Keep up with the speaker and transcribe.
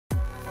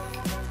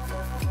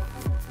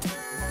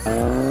Yo,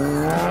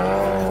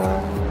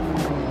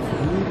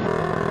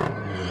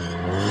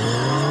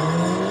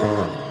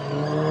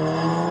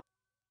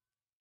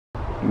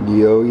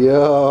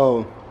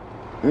 yo.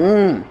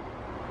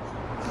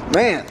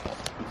 Man.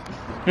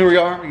 Here we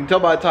are. You can tell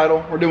by the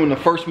title. We're doing the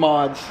first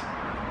mods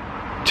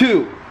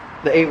to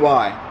the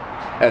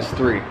 8Y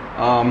S3.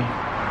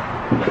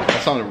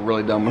 That sounded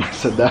really dumb when I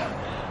said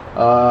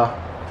that.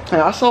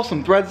 I saw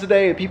some threads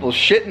today of people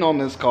shitting on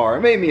this car.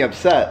 It made me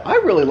upset. I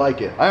really like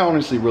it. I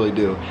honestly really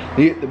do.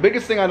 The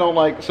biggest thing I don't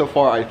like so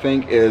far, I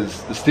think,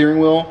 is the steering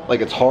wheel.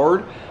 Like, it's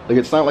hard. Like,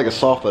 it's not like a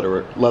soft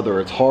leather.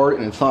 It's hard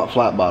and it's not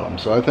flat bottom.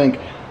 So I think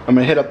I'm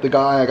gonna hit up the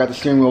guy I got the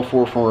steering wheel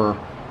for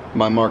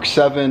my Mark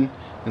 7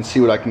 and see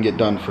what I can get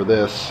done for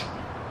this.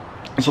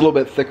 It's a little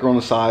bit thicker on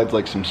the sides,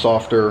 like some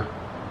softer,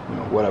 you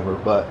know, whatever.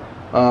 But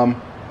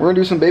we're gonna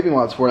do some baby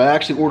mods for it. I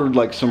actually ordered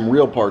like some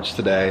real parts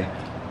today.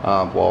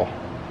 Well,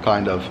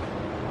 kind of.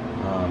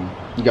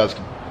 You guys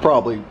could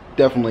probably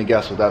definitely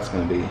guess what that's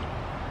gonna be.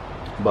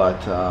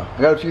 But I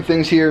got a few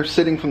things here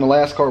sitting from the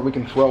last car we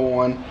can throw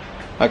on.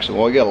 Actually,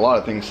 well, we got a lot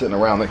of things sitting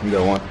around that can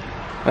go on.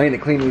 I need to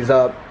clean these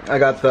up. I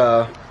got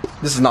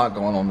this is not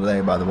going on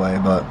today, by the way,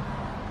 but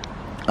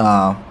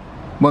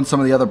once some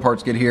of the other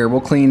parts get here,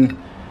 we'll clean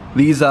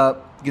these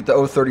up, get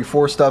the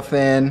 034 stuff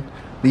in,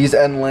 these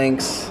end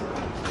links,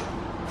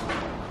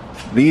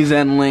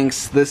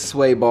 this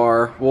sway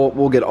bar.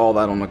 We'll get all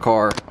that on the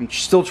car. I'm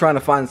still trying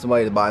to find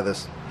somebody to buy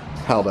this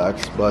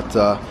Haldex, but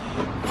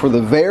for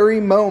the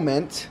very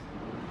moment,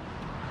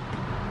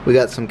 we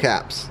got some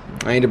caps.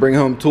 I need to bring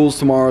home tools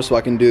tomorrow so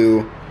I can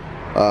do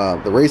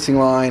the racing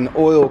line,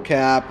 oil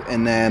cap,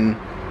 and then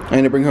I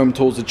need to bring home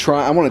tools to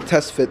try. I want to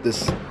test fit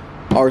this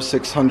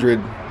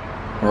R600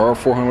 or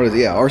R400, what is it?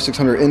 Yeah,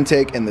 R600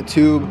 intake and the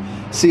tube,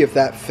 see if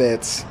that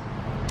fits.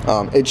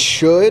 It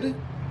should,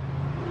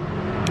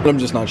 but I'm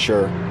just not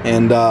sure.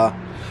 And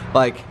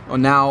like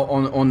now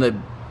on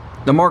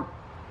the Mark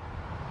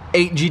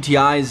 8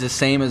 GTI is the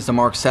same as the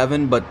Mark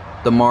 7, but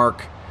the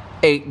Mark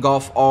 8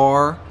 Golf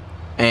R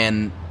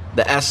and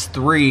the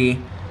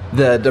S3,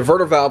 the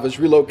diverter valve is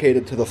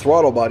relocated to the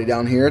throttle body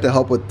down here to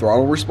help with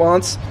throttle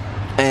response,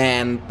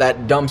 and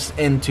that dumps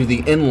into the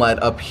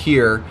inlet up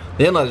here.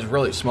 The inlet is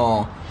really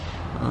small.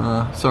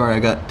 Sorry, I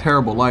got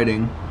terrible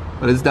lighting,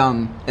 but it's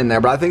down in there.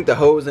 But I think the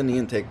hose and the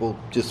intake will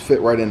just fit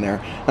right in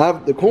there. I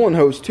have the coolant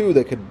hose too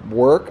that could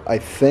work, I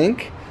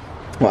think.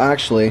 Well,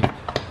 actually,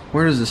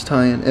 where does this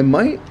tie in? It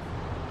might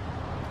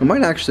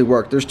actually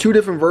work. There's two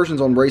different versions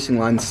on Racing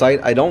Line's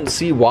site. I don't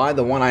see why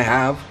the one I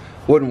have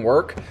wouldn't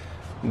work,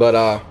 but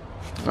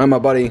I'm my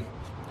buddy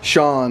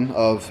Sean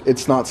of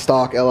It's Not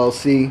Stock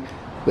LLC.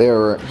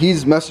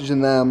 He's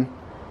messaging them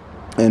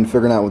and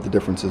figuring out what the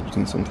difference is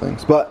between some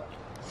things. But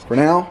for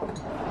now,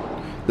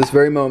 this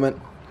very moment,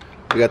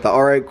 we got the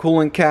R8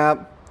 coolant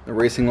cap, the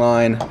Racing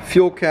Line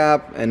fuel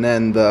cap, and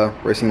then the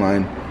Racing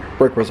Line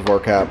brake reservoir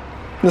cap.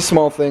 The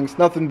small things,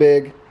 nothing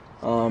big.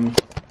 We'll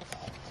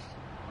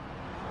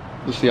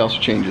see how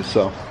it changes.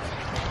 So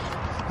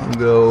I'll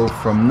go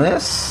from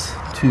this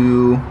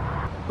to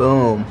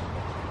boom.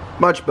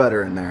 Much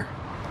better in there.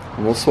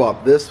 And we'll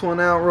swap this one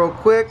out real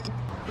quick.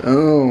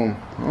 Boom.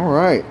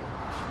 Alright.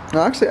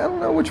 Actually, I don't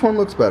know which one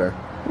looks better.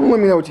 Well, let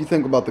me know what you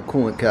think about the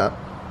coolant cap.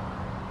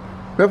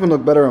 It doesn't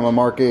look better on my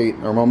Mark 8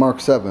 or my Mark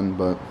 7,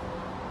 but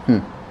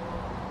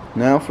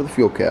now for the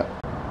fuel cap.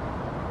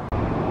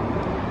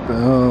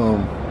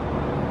 Boom.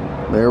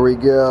 There we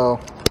go.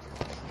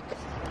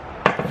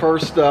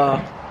 First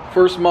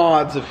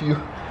mods, if you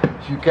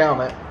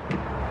count it.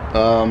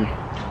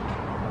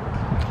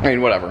 I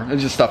mean, whatever.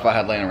 It's just stuff I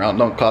had laying around.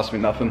 Don't cost me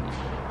nothing.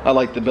 I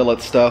like the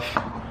billet stuff.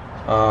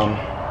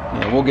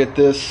 Yeah, we'll get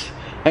this.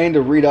 I need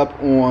to read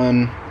up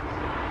on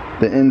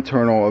the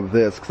internal of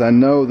this because I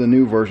know the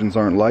new versions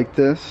aren't like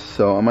this.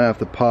 So I might have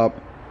to pop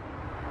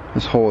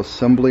this whole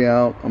assembly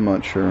out. I'm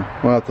not sure.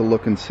 We'll have to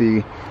look and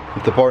see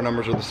if the part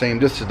numbers are the same,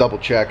 just to double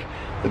check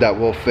that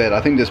will fit.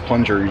 I think this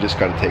plunger you just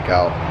got to take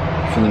out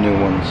for the new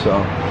one. So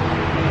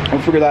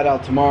I'll figure that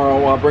out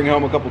tomorrow. I'll bring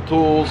home a couple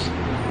tools.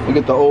 We'll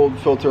get the old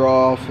filter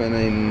off and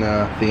then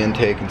the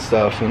intake and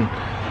stuff, and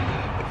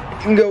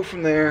we can go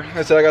from there. Like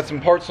I said, I got some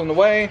parts on the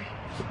way.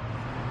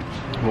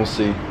 We'll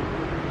see.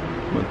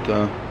 But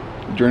the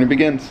journey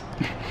begins.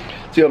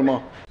 See you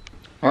tomorrow.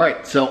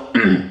 Alright, so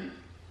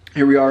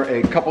here we are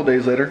a couple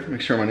days later.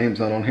 Make sure my name's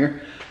not on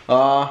here.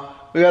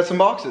 We got some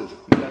boxes.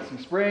 We got some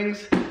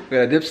springs. We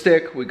got a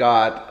dipstick. We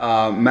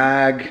got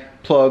mag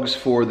plugs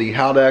for the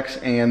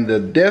Haldex and the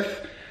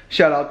diff.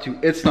 Shout out to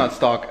It's Not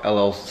Stock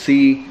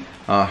LLC.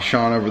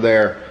 Sean over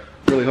there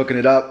really hooking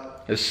it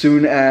up as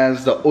soon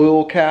as the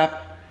oil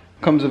cap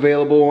comes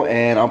available,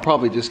 and I'll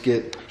probably just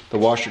get the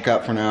washer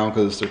cap for now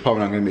because there's probably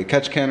not going to be a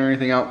catch can or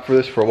anything out for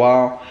this for a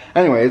while.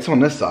 Anyway, it's on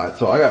this side,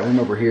 so I got room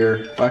over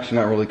here. Actually,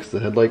 not really because the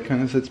headlight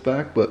kind of sits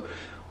back, but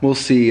we'll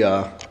see.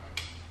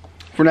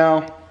 For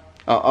now,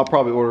 I'll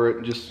probably order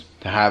it just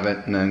to have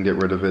it and then get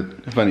rid of it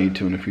if I need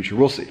to in the future.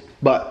 We'll see.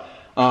 But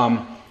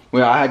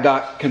well, I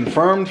got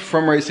confirmed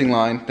from Racing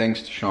Line,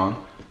 thanks to Sean,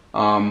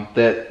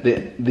 that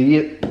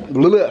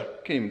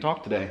can't even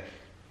talk today.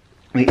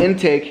 The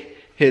intake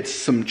hits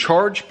some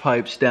charge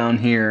pipes down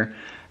here,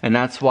 and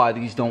that's why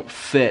these don't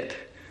fit.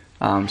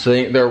 So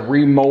they're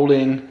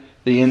remolding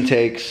the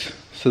intakes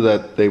so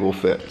that they will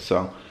fit.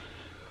 So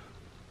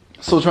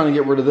still trying to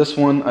get rid of this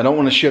one. I don't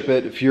want to ship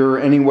it. If you're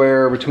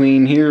anywhere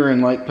between here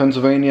and like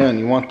Pennsylvania and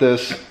you want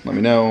this, let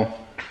me know.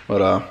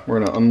 But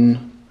we're gonna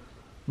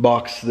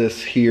unbox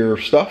this here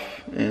stuff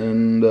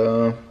and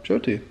show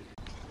it to you.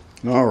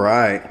 All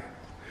right,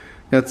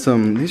 got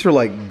some, these are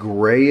like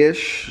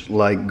grayish,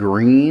 like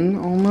green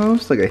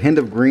almost, like a hint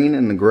of green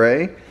in the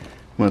gray.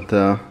 But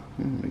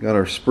we got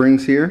our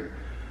springs here.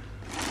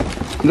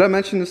 Did I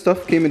mention this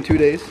stuff came in 2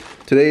 days?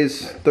 Today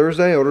is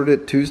Thursday, I ordered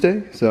it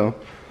Tuesday. So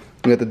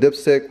we got the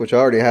dipstick, which I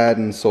already had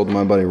and sold to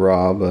my buddy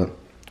Rob, but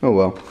oh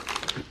well.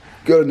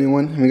 Got a new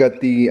one. And we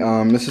got the,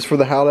 this is for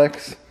the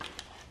Haldex.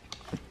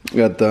 We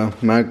got the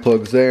mag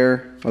plugs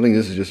there. I think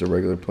this is just a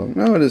regular plug.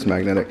 No, it is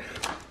magnetic.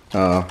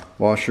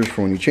 Washers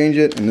for when you change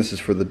it, and this is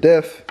for the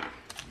diff.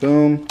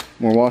 Boom.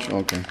 More wash.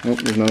 Okay. Nope,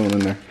 there's another one in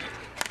there.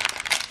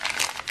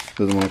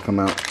 Doesn't want to come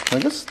out. I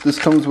guess this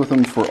comes with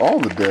them for all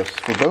the diffs,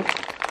 for both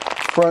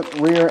front,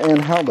 rear, and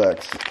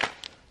Haldex.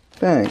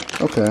 Dang.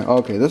 Okay.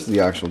 Okay. This is the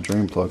actual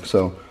drain plug.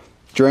 So,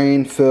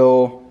 drain,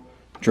 fill,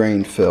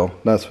 drain, fill.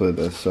 That's what it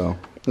is. So,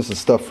 this is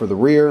stuff for the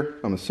rear.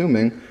 I'm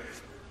assuming.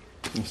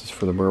 This is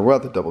for the rear. We'll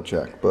have to double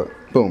check, but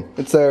boom,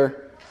 it's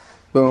there.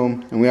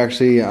 Boom. And we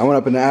actually, I went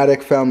up in the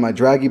attic, found my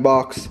draggy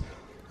box.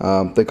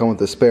 They come with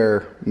the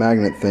spare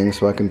magnet thing,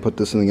 so I can put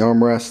this in the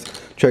armrest.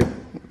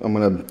 I'm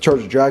gonna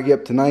charge the draggy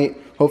up tonight.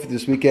 Hopefully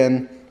this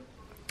weekend,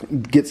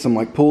 get some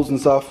like pulls and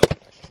stuff.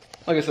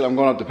 Like I said, I'm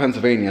going up to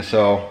Pennsylvania,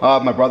 so I'll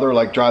have my brother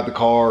like drive the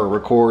car or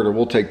record, or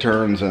we'll take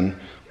turns and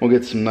we'll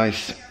get some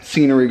nice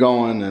scenery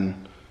going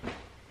and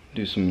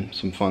do some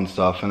fun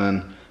stuff. And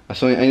then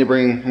so I need to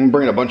I'm gonna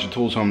bring a bunch of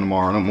tools home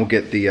tomorrow, and then we'll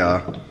get the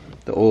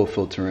oil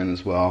filter in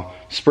as well.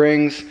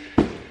 Springs.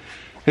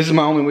 This is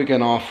my only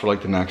weekend off for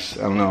like the next,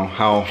 I don't know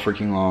how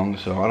freaking long,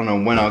 so I don't know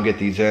when I'll get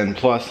these in.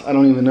 Plus, I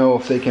don't even know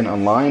if they can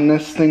align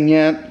this thing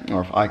yet,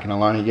 or if I can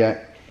align it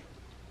yet,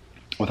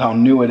 with how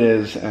new it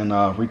is and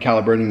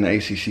recalibrating the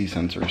ACC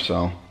sensor.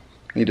 So I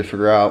need to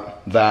figure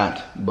out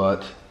that,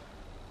 but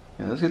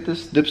yeah, let's get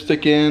this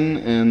dipstick in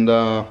and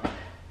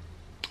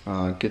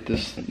get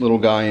this little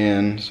guy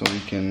in so we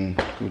can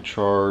go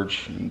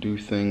charge and do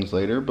things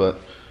later. But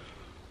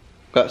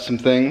got some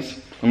things.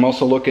 I'm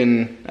also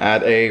looking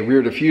at a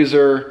rear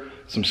diffuser,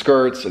 some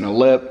skirts, and a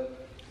lip.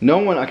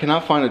 I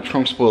cannot find a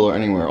trunk spoiler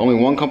anywhere. Only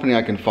one company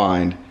I can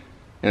find,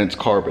 and it's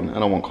carbon. I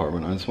don't want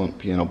carbon, I just want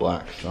piano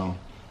black. So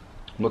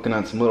I'm looking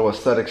at some little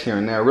aesthetics here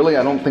and there. Really,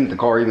 I don't think the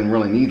car even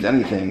really needs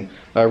anything.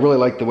 I really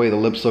like the way the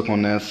lips look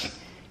on this.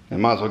 I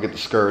might as well get the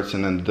skirts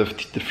and then the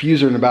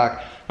diffuser in the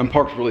back. I'm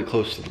parked really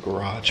close to the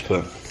garage,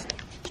 but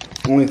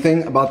only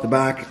thing about the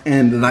back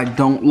end that I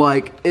don't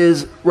like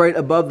is right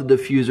above the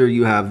diffuser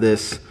you have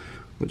this,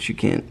 which you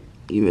can't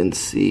even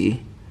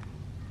see.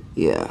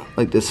 Yeah,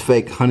 like this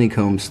fake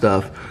honeycomb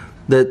stuff.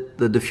 That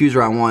the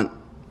diffuser I want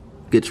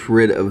gets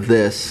rid of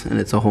this, and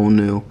it's a whole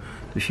new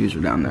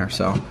diffuser down there.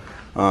 So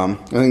I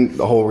think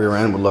the whole rear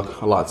end would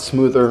look a lot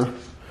smoother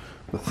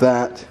with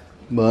that.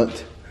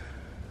 But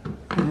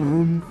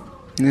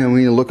yeah, we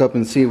need to look up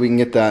and see if we can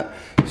get that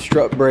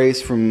strut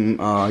brace from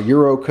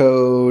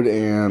Eurocode,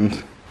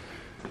 and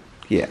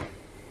yeah,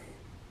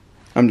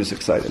 I'm just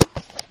excited.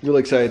 Really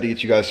excited to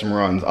get you guys some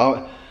runs.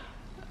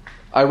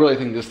 I really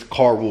think this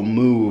car will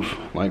move,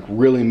 like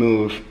really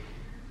move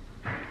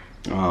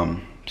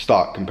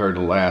stock compared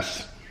to the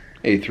last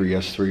A3,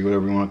 S3,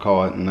 whatever you want to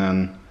call it. And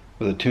then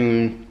with a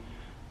tune,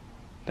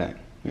 dang,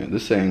 yeah,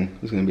 this thing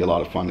is going to be a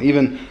lot of fun.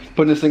 Even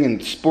putting this thing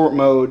in sport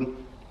mode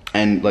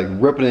and like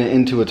ripping it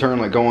into a turn,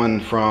 like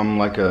going from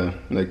like a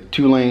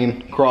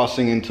 2-lane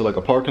crossing into like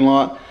a parking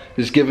lot,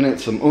 just giving it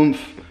some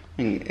oomph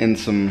and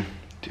some,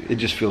 it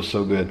just feels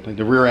so good. Like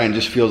the rear end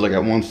just feels like it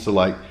wants to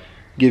like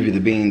give you the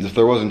beans. If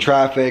there wasn't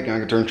traffic and I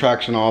could turn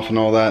traction off and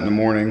all that in the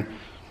morning,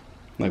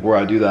 like where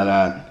I do that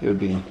at, it would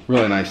be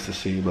really nice to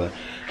see. But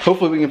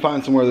hopefully we can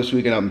find somewhere this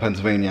weekend up in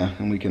Pennsylvania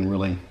and we can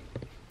really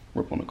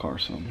rip on the car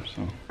some.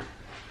 So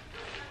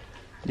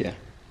yeah,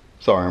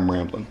 sorry I'm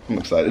rambling, I'm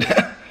excited.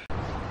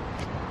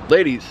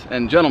 Ladies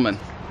and gentlemen,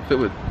 if it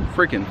would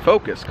freaking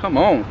focus, come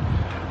on.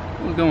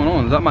 What's going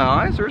on? Is that my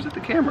eyes or is it the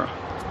camera?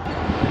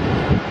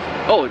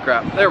 Holy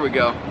crap, there we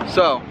go.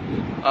 So,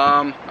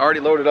 I already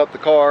loaded up the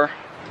car.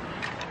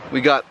 We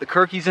got the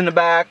Kirkies in the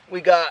back.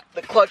 We got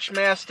the clutch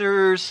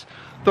masters,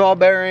 throttle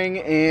bearing,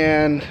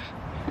 and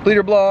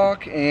bleeder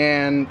block,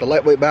 and the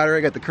lightweight battery.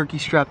 I got the Kirky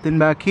strapped in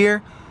back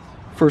here.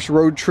 First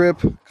road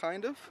trip,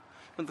 kind of,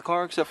 with the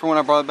car, except for when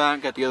I brought it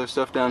back. Got the other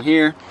stuff down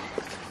here.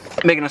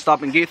 Making a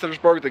stop in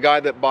Gaithersburg. The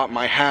guy that bought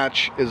my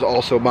hatch is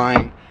also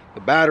buying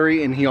the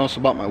battery, and he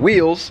also bought my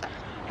wheels.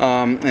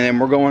 And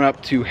we're going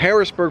up to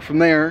Harrisburg from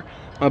there.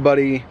 My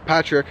buddy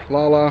Patrick,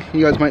 Lala,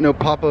 you guys might know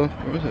Papa,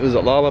 is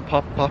it Lala?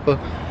 Papa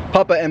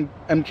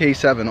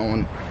MK7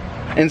 on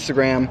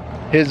Instagram.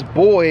 His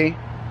boy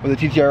with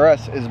the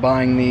TTRS is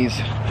buying these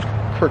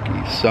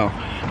Kirkies. So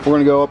we're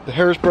gonna go up to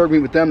Harrisburg, meet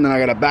with them, then I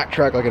gotta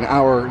backtrack like an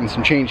hour and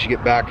some change to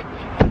get back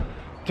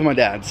to my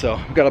dad. So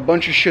I've got a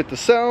bunch of shit to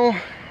sell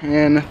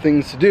and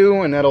things to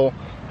do, and that'll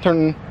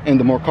turn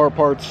into more car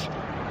parts.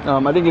 I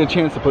didn't get a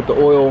chance to put the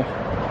oil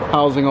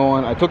housing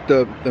on. I took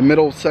the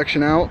middle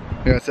section out.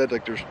 Like I said,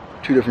 like there's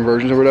 2 different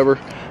versions or whatever,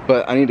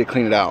 but I need to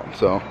clean it out.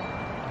 So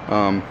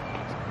yeah,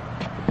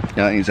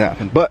 that needs to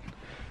happen. But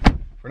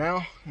for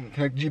now, I'm gonna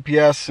connect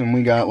GPS, and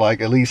we got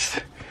like at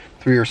least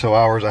 3 or so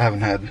hours. I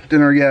haven't had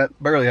dinner yet,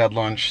 barely had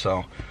lunch,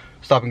 so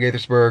stop in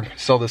Gaithersburg,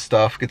 sell this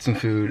stuff, get some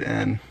food,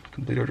 and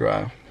complete our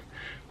drive.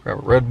 Grab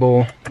a Red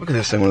Bull. Look at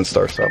this thing when it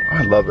starts up.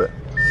 I love it.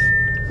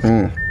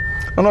 I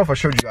don't know if I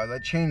showed you guys, I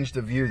changed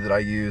the view that I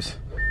use.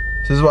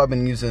 This is what I've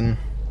been using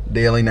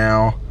daily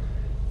now,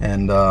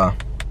 and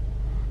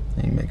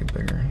you make it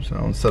bigger. So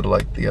instead of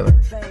like the other,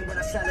 I'm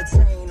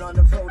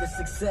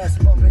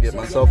gonna get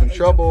myself in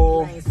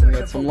trouble.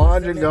 Get some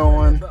logic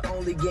going.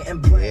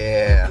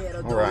 Yeah.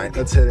 All right,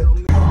 let's hit it. Woo!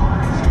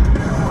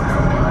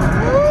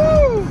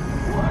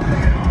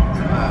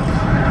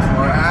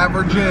 We're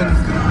averaging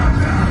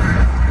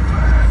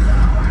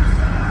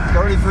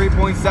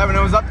 33.7.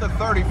 It was up to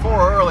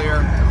 34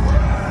 earlier.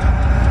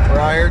 We're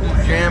out here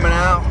just jamming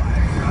out,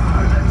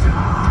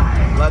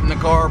 letting the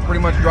car pretty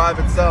much drive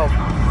itself.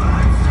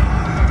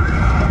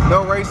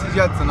 No races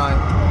yet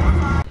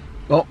tonight.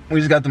 Well, we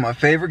just got to my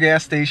favorite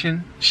gas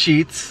station,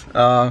 Sheetz.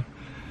 The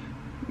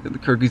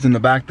Kirky's in the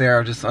back there.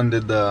 I just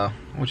undid the,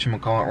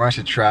 whatchamacallit,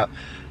 ratchet strap.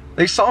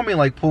 They saw me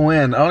like pull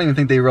in. I don't even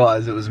think they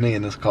realized it was me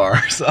in this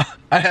car. So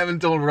I haven't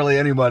told really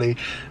anybody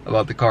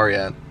about the car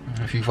yet.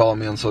 If you follow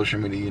me on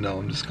social media, you know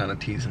I'm just kind of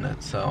teasing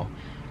it. So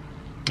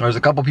there's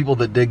a couple people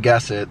that did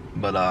guess it,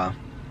 but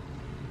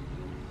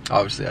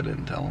obviously I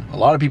didn't tell them. A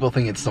lot of people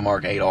think it's the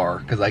Mark 8R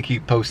because I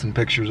keep posting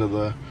pictures of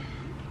the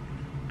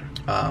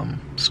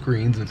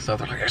screens and stuff.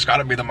 They're like, it's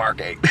gotta be the Mark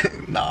 8.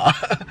 Nah.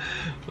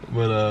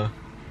 But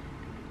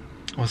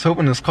I was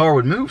hoping this car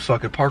would move so I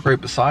could park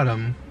right beside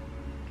him,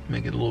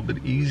 make it a little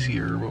bit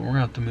easier, but we're gonna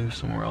have to move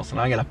somewhere else.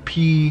 And I gotta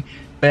pee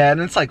bad,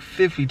 and it's like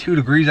 52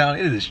 degrees out.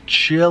 It is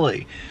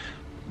chilly.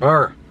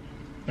 Brr.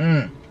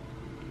 Alright,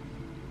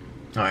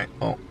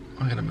 well,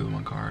 I gotta move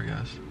my car, I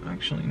guess.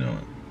 Actually, you know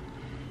what?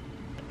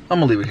 I'm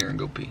gonna leave it here and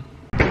go pee.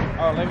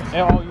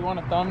 Oh, you want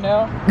a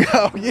thumbnail?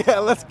 Oh, yeah,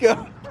 let's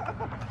go.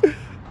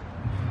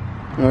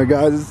 Alright,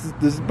 guys,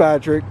 this is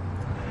Patrick.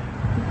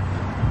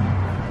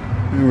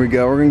 Here we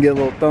go. We're gonna get a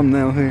little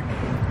thumbnail here.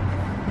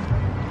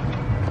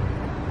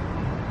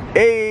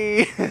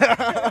 Hey!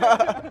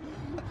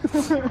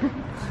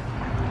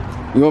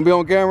 You wanna be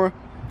on camera?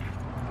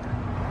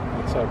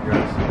 What's up,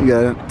 guys? We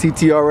got a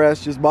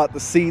TTRS, just bought the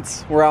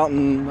seats. We're out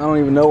in, I don't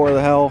even know where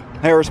the hell,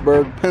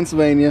 Harrisburg,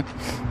 Pennsylvania.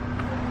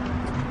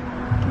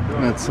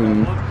 Got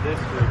some,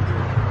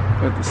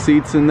 got the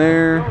seats in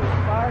there.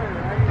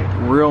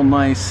 Real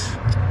nice,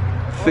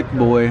 thick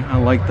boy. I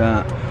like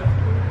that.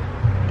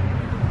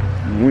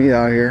 We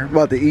out here,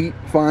 about to eat,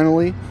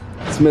 finally.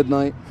 It's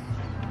midnight.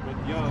 But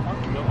yo,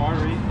 the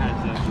R8 has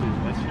that shit.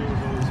 That shit was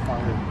always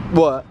fire.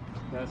 What?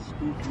 That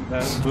scoop,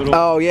 that little...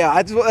 Oh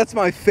yeah, that's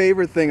my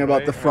favorite thing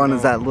about the front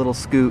is that little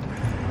scoot.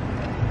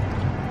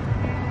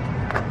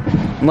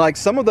 Like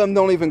some of them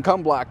don't even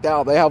come blacked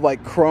out. They have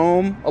like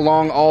chrome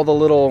along all the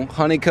little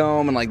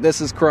honeycomb, and like this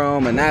is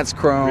chrome and that's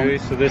chrome. Really?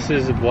 So this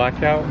is a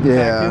blackout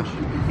Yeah. package?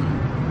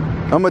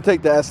 I'm gonna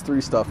take the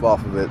S3 stuff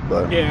off of it,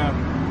 but Yeah,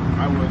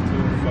 I would too.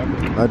 Fuck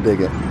it. I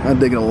dig it. I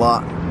dig it a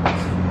lot.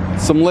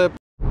 Some lip.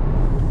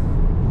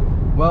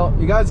 Well,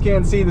 you guys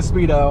can't see the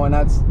speedo, and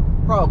that's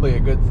probably a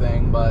good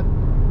thing, but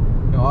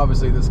you know,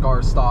 obviously this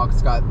car is stock.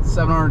 It's got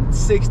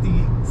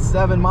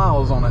 767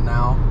 miles on it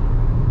now.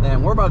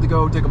 And we're about to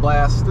go take a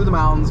blast through the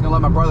mountains. Gonna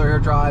let my brother here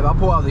drive. I'll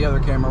pull out the other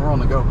camera. We're on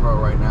the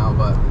GoPro right now,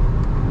 but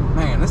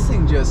man, this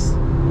thing just,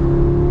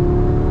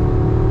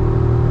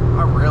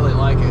 I really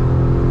like it.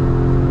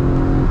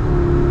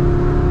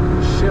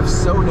 It shifts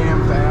so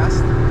damn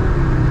fast.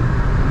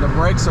 And the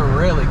brakes are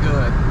really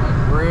good,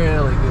 like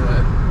really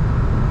good.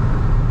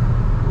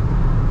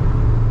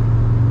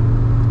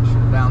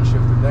 Should have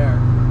downshifted there.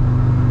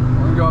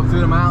 We're gonna go up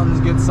through the mountains,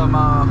 get some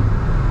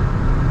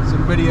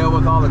video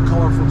with all the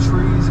colorful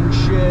trees and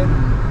shit.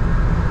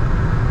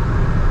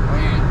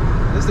 Man,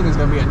 this thing is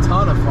gonna be a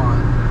ton of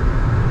fun.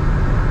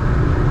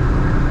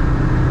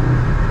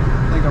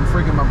 I think I'm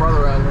freaking my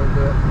brother out a little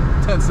bit.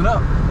 Tensing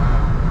up. Wow.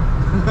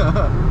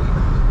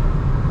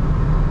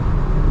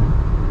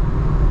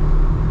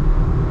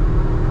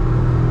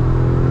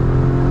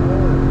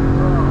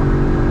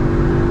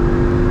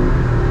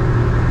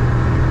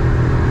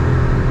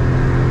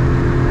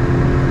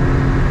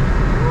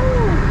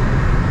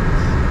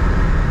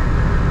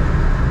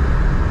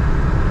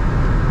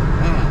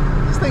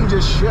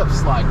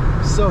 Shifts like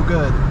so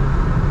good.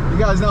 You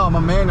guys know I'm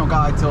a manual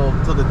guy till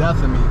the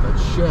death of me, but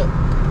shit.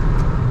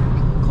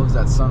 Close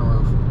that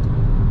sunroof.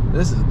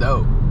 This is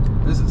dope.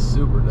 This is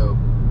super dope.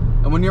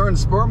 And when you're in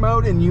sport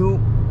mode and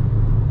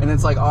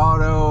it's like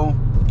auto,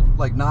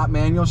 like not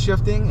manual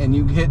shifting, and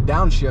you hit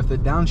downshift,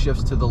 it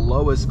downshifts to the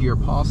lowest gear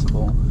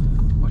possible,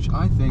 which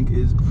I think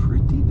is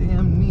pretty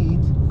damn neat.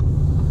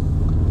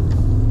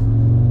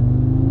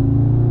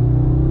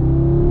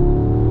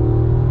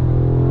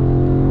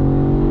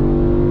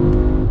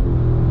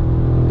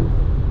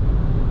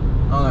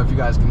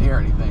 hear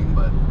anything,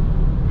 but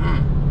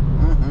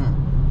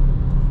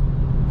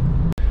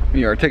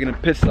we are taking a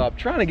pit stop,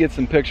 trying to get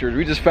some pictures.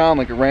 We just found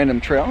like a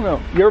random trail. I don't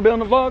know. You ever been on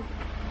the vlog?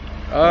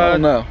 I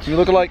don't know. You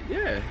look like?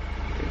 Yeah.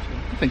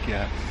 I think you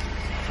have.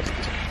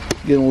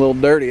 Getting a little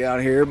dirty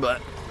out here,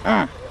 but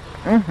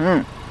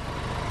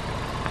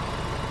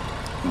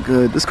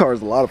good. This car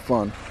is a lot of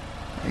fun.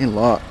 A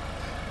lot.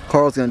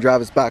 Carl's gonna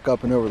drive us back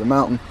up and over the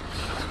mountain.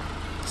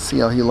 See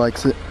how he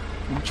likes it.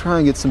 I'm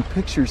trying to get some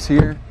pictures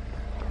here.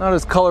 Not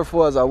as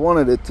colorful as I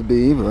wanted it to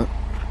be, but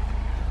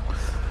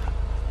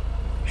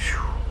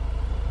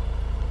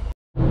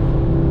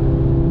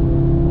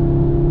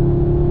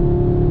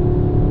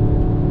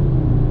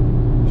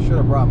should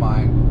have brought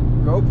my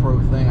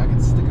GoPro thing. I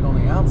can stick it on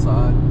the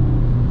outside.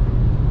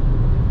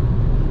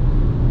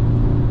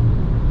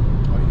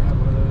 Oh, you have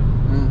one of those?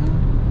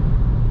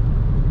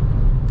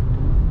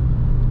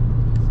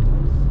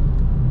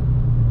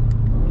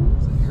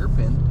 It's a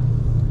hairpin.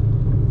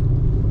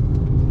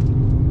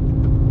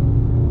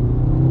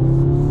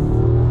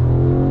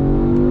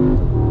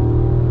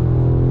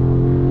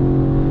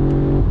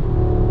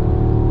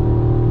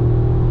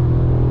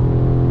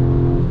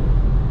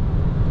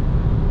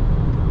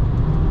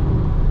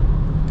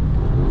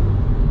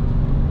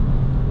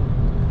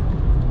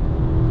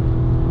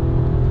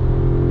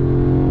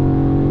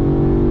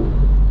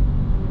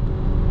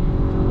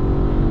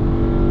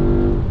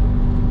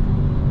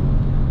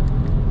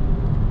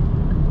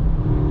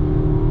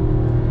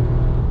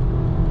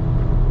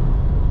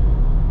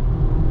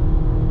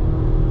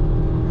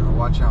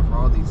 Watch out for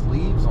all these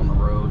leaves on the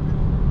road.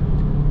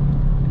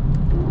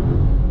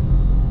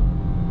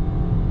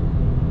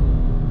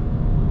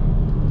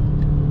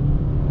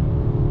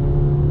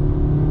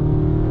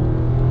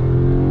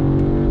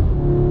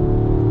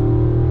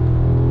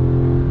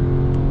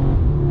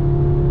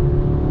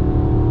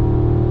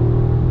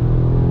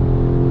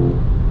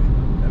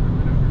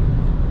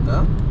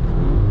 No?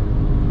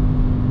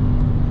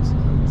 This is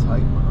a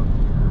tight one up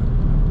here.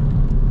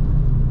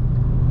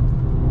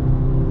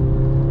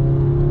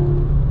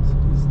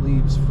 These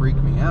leaves freak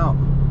me out.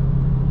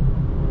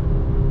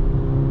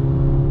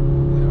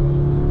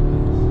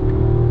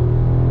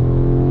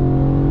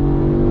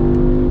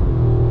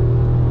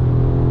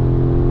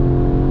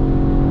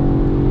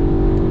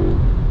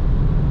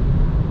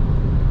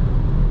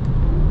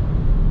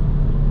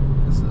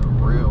 This is a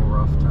real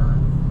rough turn.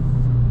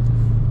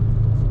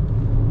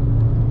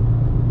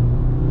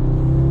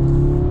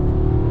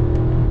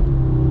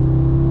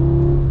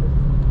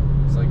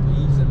 It's like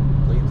leaves and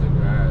blades of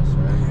grass,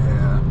 right?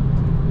 Yeah.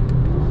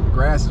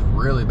 Grass is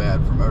really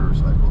bad for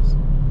motorcycles.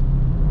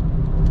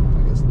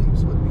 I guess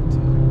leaves would be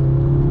too.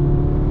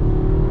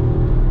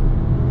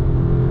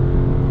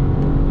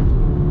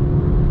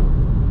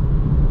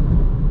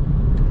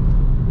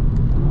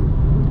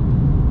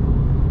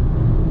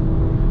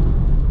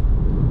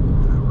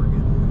 Now we're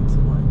getting into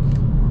like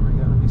where we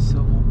gotta be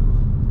civil.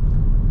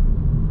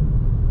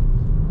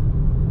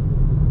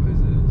 What is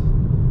this?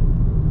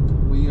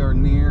 We are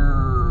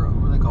near,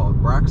 what do they call it,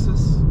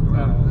 Braxis?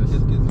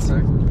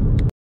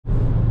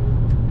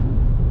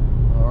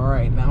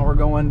 Alright, now we're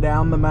going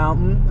down the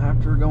mountain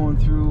after going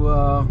through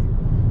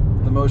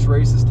the most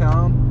racist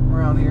town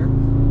around here.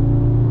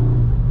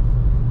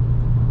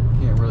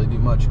 Can't really do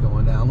much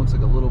going down. Looks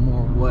like a little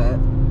more wet.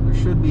 There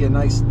should be a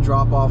nice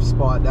drop-off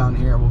spot down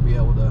here. We'll be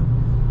able to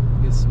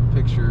get some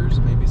pictures,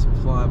 maybe some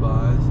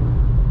flybys.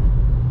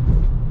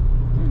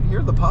 Dude, you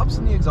hear the pops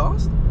in the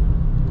exhaust?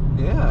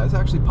 Yeah, it's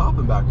actually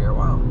popping back there.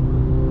 Wow.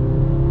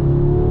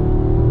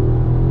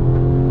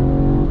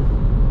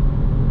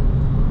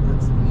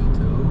 That's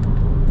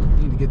neato.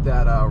 Need to get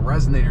that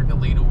resonator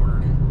delete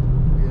ordered.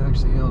 We're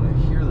actually able to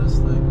hear this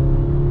thing.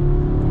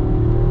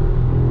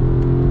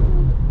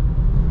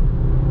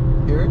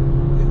 Hear it?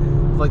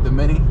 It's like the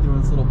Mini doing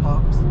its little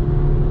pops. I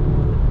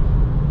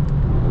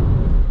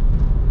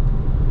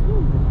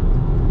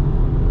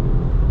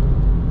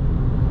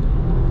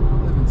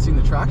haven't seen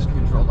the traction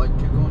control light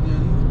kick on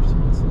yet either. So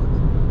what's that?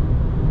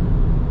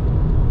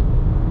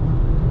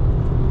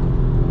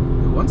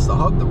 It wants to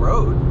hug the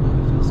road.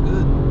 It feels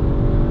good.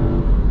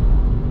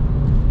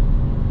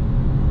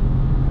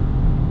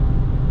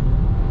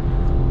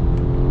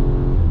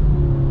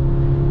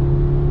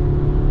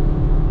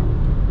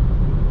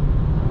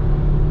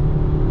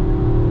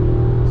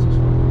 This is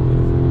fucking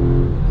beautiful.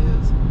 It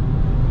is.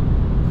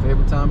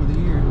 Favorite time of the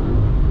year.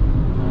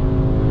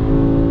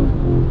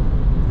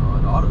 Oh,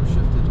 it auto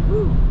shifted.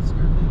 Woo, it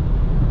scared me.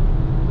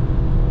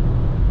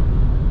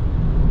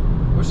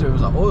 Wish there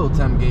was an oil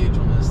temp gauge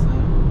on this thing.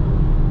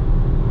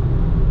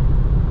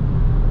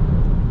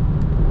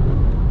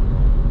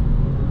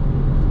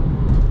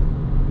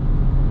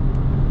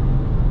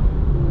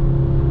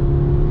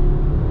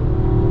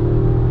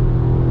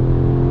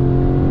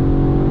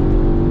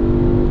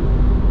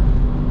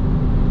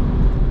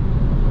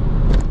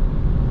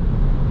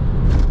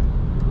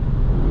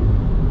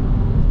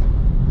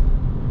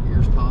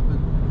 Ears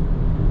popping.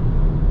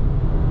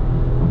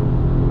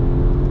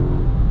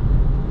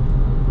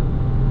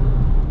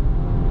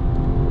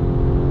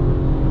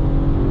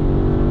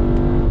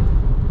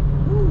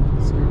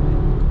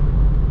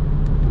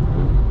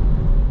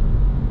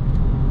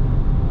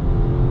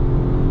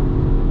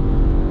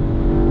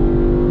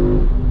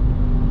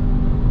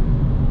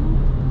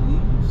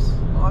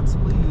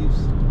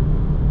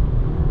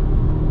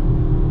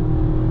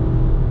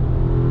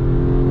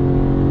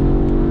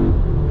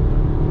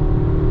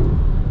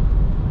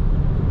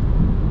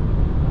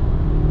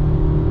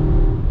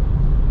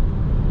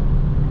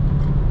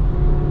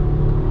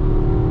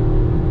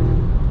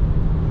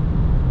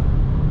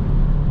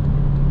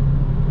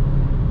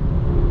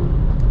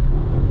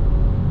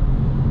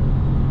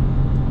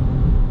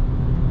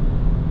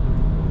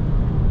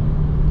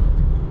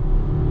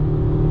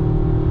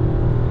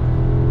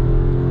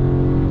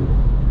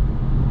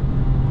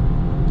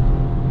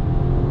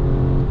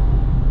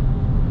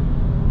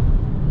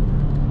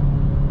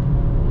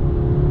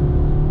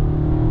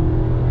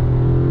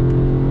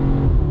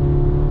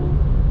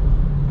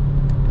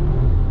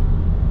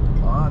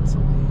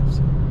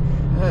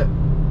 Shit.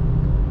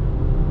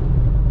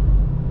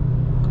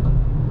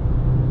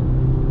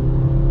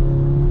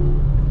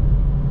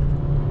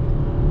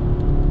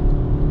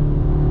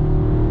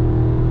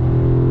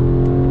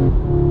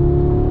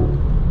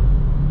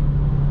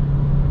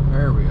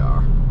 There we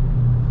are.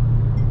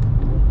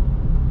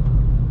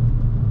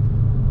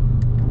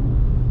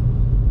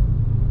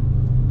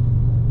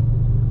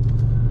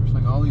 There's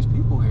like all these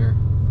people here.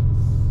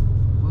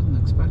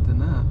 Wasn't expecting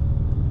that.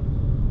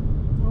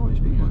 All these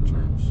people in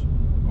church.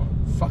 Oh,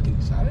 fucking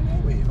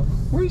Saturday? Wait, hold on.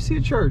 Where do you see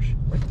a church?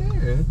 Right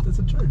there. That's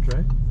a church,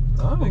 right?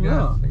 Oh, They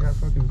got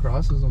fucking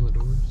crosses on the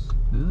doors.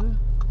 Do they?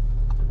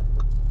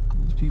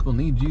 These people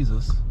need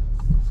Jesus.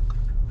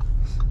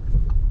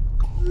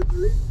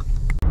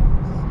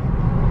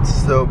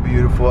 It's so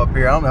beautiful up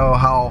here. I don't know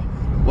how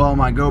well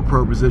my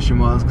GoPro position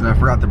was because I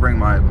forgot to bring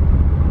my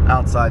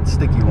outside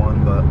sticky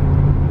one, but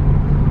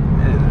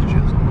it is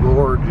just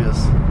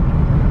gorgeous.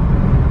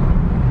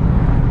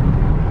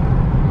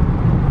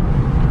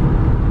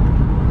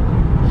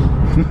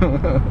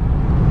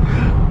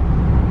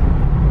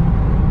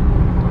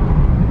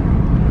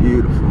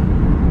 Beautiful.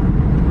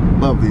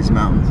 Love these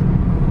mountains.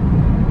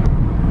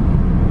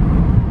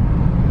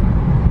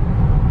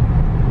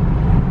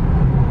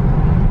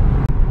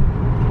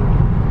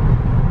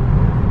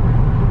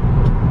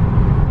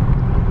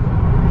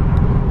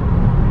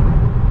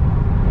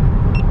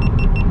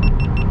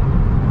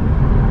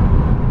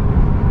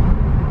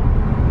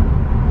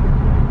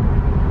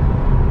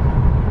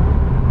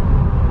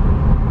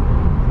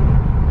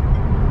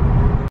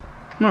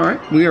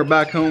 Alright, we are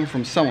back home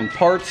from selling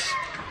parts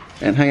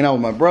and hanging out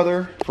with my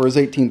brother for his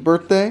 18th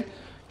birthday.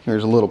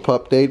 Here's a little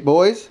pup date,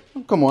 boys.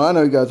 Come on, I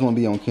know you guys want to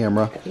be on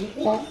camera.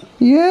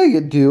 Yeah,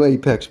 you do,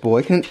 Apex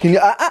boy. Can you,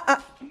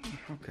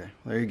 Okay,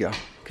 there you go.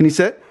 Can you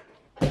sit?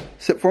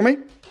 Sit for me.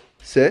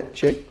 Sit,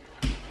 shake.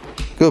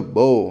 Good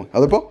boy.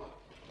 Other ball.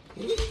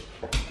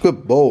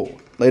 Good boy.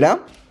 Lay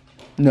down.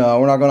 No,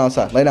 we're not going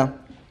outside. Lay down.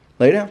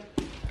 Lay down.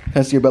 Can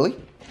I see your belly?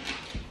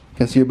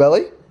 Can I see your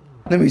belly?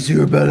 Let me see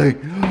your belly.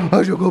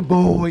 That's a good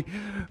boy.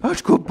 That's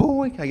a good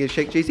boy. Can I get a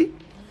shake, JC?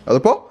 Other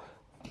paw.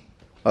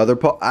 Other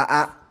paw.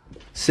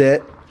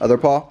 Sit. Other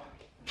paw.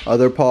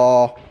 Other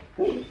paw.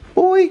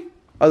 Boy.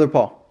 Other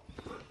paw.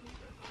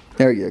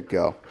 There you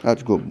go.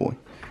 That's a good boy.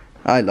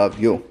 I love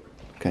you.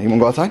 Okay, you want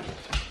to go outside?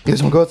 You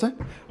guys want to go outside?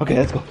 Okay,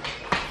 let's go.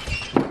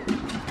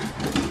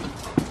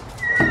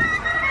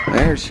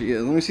 There she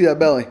is. Let me see that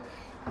belly.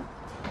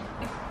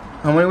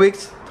 How many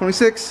weeks?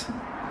 26?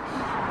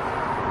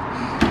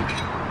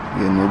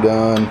 Getting her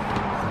done.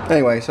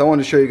 Anyway, so I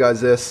wanted to show you guys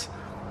this.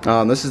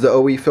 This is the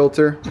OE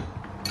filter.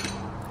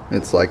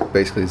 It's like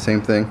basically the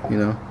same thing, you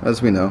know,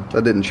 as we know.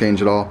 That didn't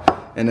change at all.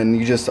 And then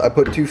you just, I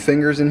put 2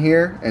 fingers in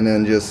here and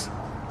then just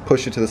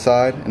push it to the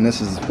side. And this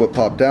is what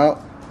popped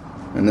out.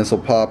 And this will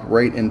pop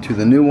right into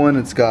the new one.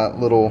 It's got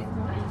little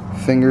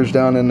fingers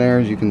down in there,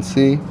 as you can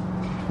see.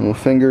 Little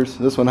fingers.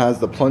 This one has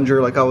the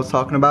plunger like I was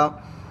talking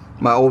about.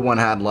 My old one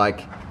had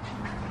like,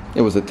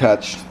 it was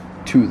attached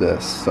to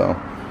this. So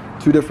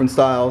 2 different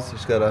styles.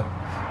 Just gotta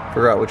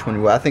figure out which one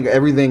you want. I think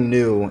everything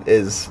new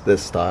is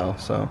this style,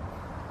 so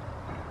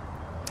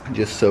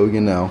just so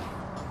you know.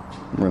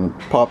 We're gonna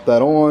pop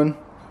that on,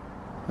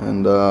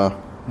 and I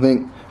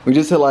think we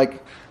just hit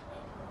like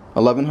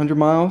 1,100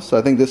 miles. So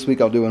I think this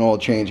week I'll do an oil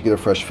change, get a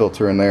fresh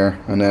filter in there,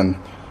 and then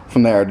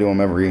from there I do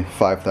them every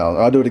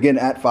 5,000. I'll do it again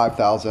at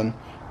 5,000,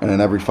 and then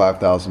every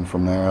 5,000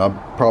 from there. I'll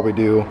probably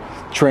do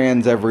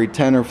trans every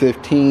 10 or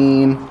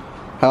 15.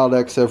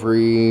 Haldex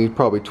every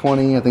probably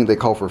 20. I think they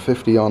call for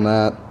 50 on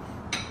that.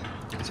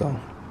 So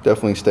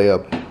definitely stay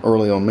up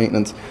early on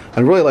maintenance.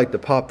 I'd really like to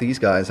pop these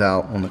guys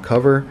out on the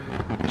cover,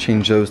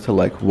 change those to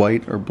like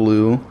white or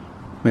blue,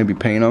 maybe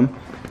paint them.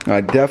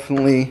 I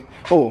definitely,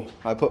 oh,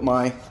 I put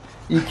my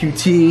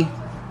EQT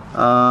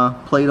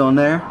plate on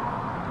there.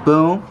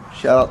 Boom,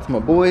 shout out to my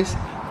boys.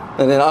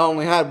 And then I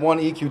only had one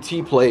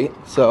EQT plate,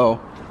 so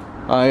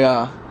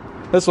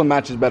this one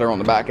matches better on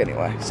the back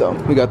anyway. So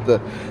we got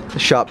the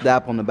shop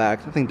dap on the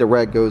back. I think the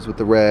red goes with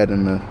the red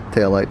and the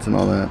taillights and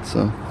all that,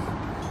 so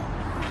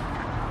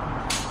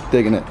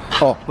digging it.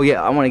 Oh, well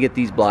yeah, I want to get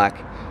these black.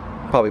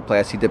 Probably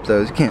plasti dip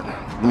those. You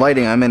can't, the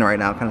lighting I'm in right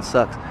now kind of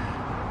sucks.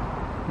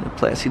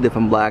 Plasti dip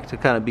them black to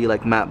kind of be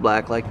like matte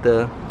black, like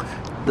the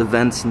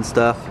vents and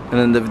stuff. And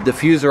then the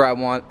diffuser I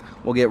want,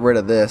 we'll get rid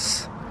of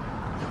this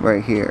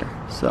right here.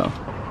 So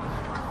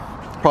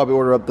probably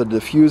order up the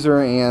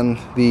diffuser and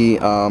the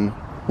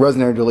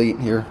resonator delete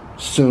here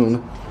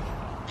soon.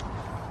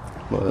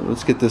 But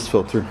let's get this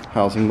filter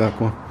housing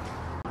back on.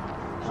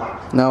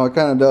 Now it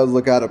kind of does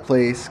look out of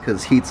place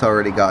because heat's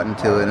already gotten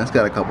to it and it's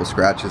got a couple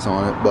scratches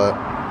on it, but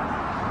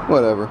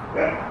whatever.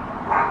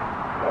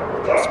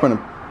 Spent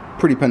a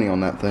pretty penny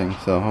on that thing,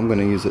 so I'm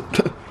gonna use it.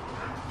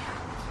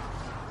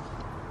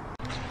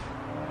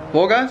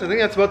 Well guys, I think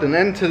that's about the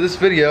end to this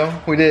video.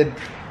 We did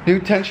new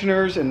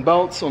tensioners and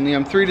belts on the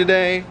M3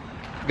 today.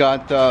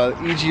 Got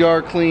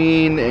EGR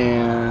clean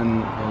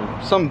and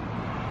some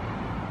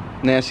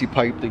nasty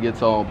pipe that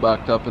gets all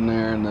backed up in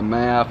there, and the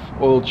MAF,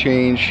 oil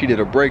change. She did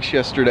her brakes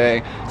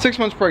yesterday. 6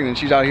 months pregnant,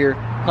 she's out here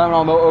climbing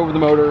all over the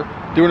motor,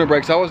 doing her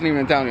brakes. I wasn't even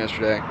in town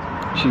yesterday.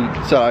 She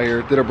sat out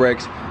here, did her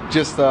brakes,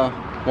 just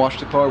washed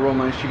the car real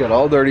nice. She got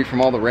all dirty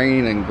from all the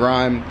rain and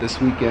grime this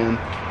weekend.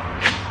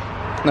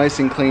 Nice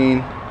and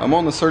clean. I'm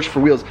on the search for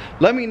wheels.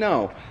 Let me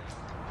know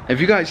if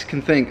you guys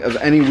can think of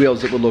any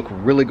wheels that would look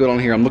really good on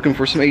here. I'm looking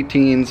for some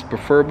 18s,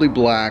 preferably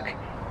black.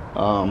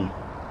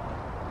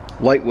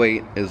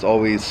 Lightweight is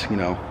always, you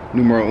know,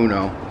 numero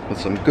uno, with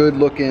some good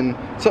looking,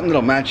 something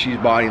that'll match these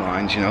body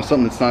lines, you know,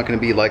 something that's not going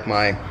to be like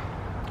my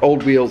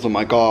old wheels on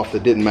my Golf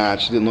that didn't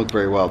match, didn't look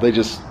very well. They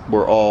just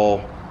were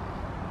all,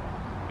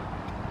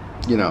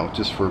 you know,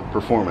 just for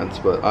performance.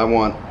 But I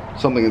want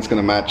something that's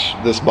going to match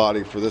this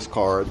body for this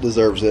car. It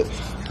deserves it.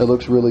 It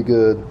looks really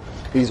good.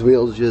 These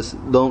wheels just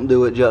don't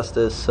do it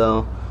justice,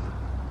 so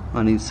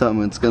I need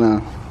something that's going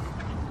to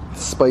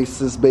spice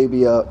this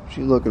baby up.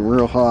 She's looking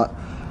real hot.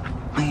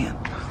 Man,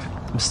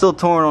 I'm still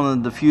torn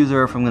on the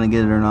diffuser if I'm going to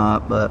get it or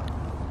not, but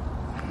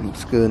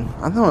it's good.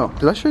 I don't know.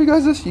 Did I show you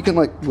guys this? You can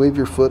like wave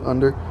your foot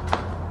under.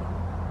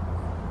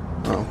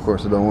 Oh, of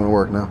course it don't want to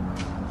work now.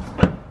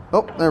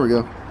 Oh, there we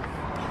go.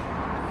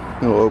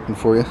 It'll open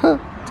for you.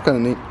 It's kind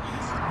of neat.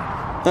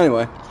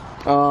 Anyway,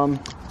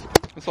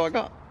 that's all I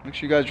got. Make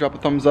sure you guys drop a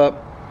thumbs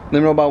up. Let me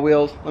know about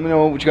wheels. Let me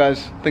know what you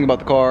guys think about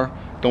the car.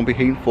 Don't be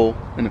hateful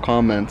in the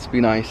comments.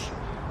 Be nice.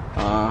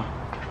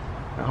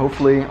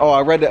 Hopefully, oh,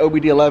 I read the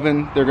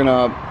OBD11. They're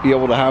gonna be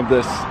able to have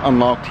this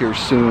unlocked here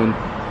soon.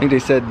 I think they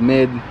said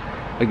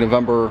like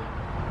November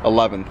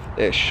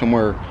 11th-ish,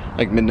 somewhere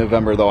like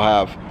mid-November. They'll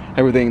have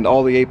everything,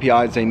 all the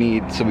APIs they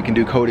need, so we can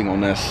do coding on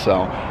this.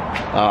 So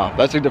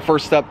that's like the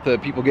first step to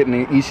people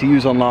getting the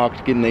ECUs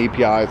unlocked, getting the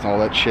APIs and all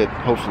that shit.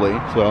 Hopefully,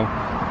 so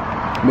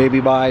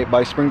maybe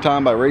by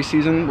springtime, by race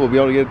season, we'll be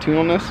able to get a tune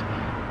on this.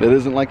 It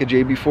isn't like a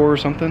JB4 or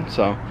something.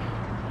 So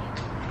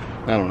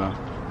I don't know.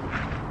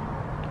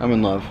 I'm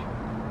in love.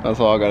 That's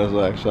all I gotta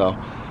say. So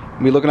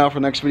be looking out for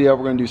the next video.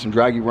 We're gonna do some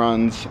draggy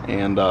runs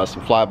and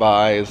some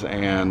flybys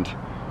and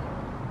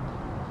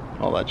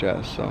all that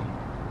jazz. So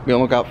be on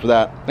the lookout for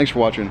that. Thanks for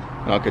watching,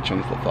 and I'll catch you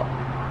on the flip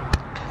flop.